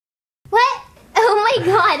my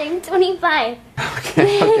god, I'm 25.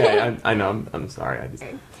 Okay, I know, I'm sorry.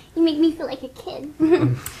 You make me feel like a kid.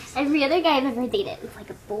 Every other guy I've ever dated is like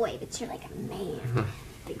a boy, but you're like a man.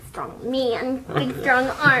 Big strong man, big strong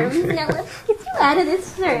arms. Now let's get you out of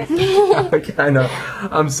this shirt. Okay, I know.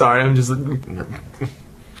 I'm sorry, I'm just...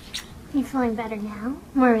 You feeling better now?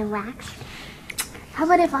 More relaxed? How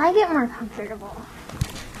about if I get more comfortable?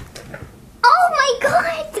 Oh my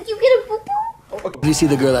god! Did you get a boo-boo? Did you see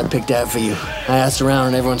the girl I picked out for you? I asked around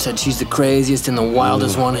and everyone said she's the craziest and the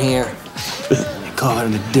wildest one here. They call her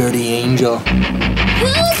the dirty angel.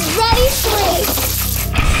 Who's ready, Slade?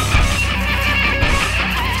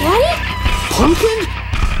 Ready? Pumpkin?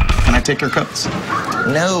 Can I take your coats?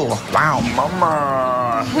 No. Wow,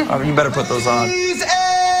 mama. Oh, you better put those on. Ladies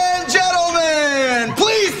and gentlemen,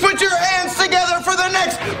 please put your hands together for the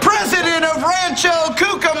next president of Rancho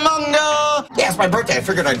Cucamonga. Yeah, it's my birthday. I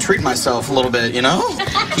figured I'd treat myself a little bit, you know?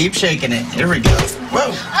 Keep shaking it. Here we go.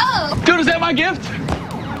 Whoa. Oh. Dude, is that my gift?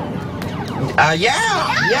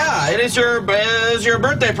 Yeah, it is your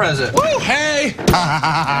birthday present. Woo, hey!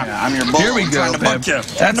 Yeah, I'm your bull. Here we go, babe.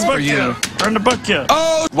 That's for you. Turn the book you.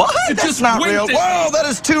 Oh, what? It's just not real. Whoa, that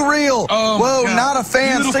is too real. Oh, whoa, God. not a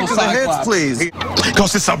fan. Beautiful Stick to the hits, Cyclops. please.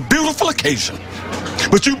 Because it's a beautiful occasion.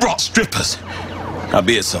 But you brought strippers.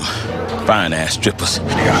 Albeit some fine-ass strippers.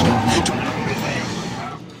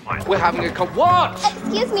 We're having a what?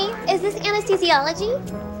 Excuse me, is this anesthesiology?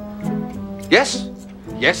 Yes?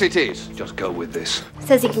 Yes, it is. Just go with this.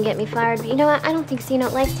 Says he can get me fired, but you know what? I don't think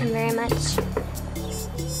C-Note likes him very much.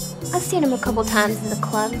 I've seen him a couple times in the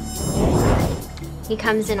club. He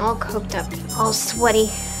comes in all coked up, all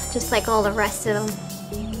sweaty, just like all the rest of them.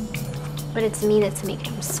 But it's me that's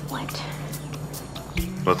making him sweat.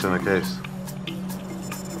 What's in the case?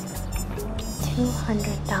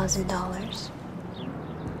 $200,000.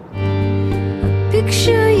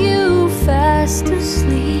 Picture you fast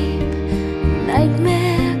asleep.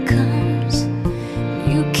 Nightmare comes.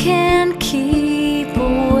 You can't keep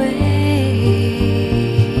awake.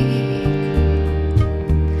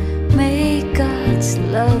 May God's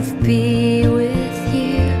love be with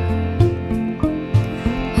you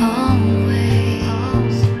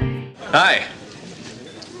always. Hi.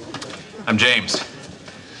 I'm James.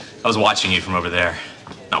 I was watching you from over there.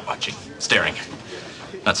 Not watching. Staring.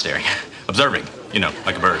 Not staring. Observing. You know,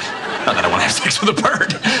 like a bird. Not that I want to have sex with a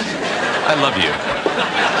bird. I love you.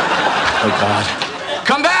 Oh, God.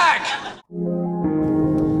 Come back!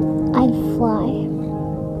 I'd fly.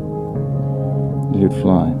 You'd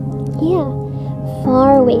fly. Yeah.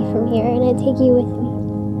 Far away from here, and I'd take you with me.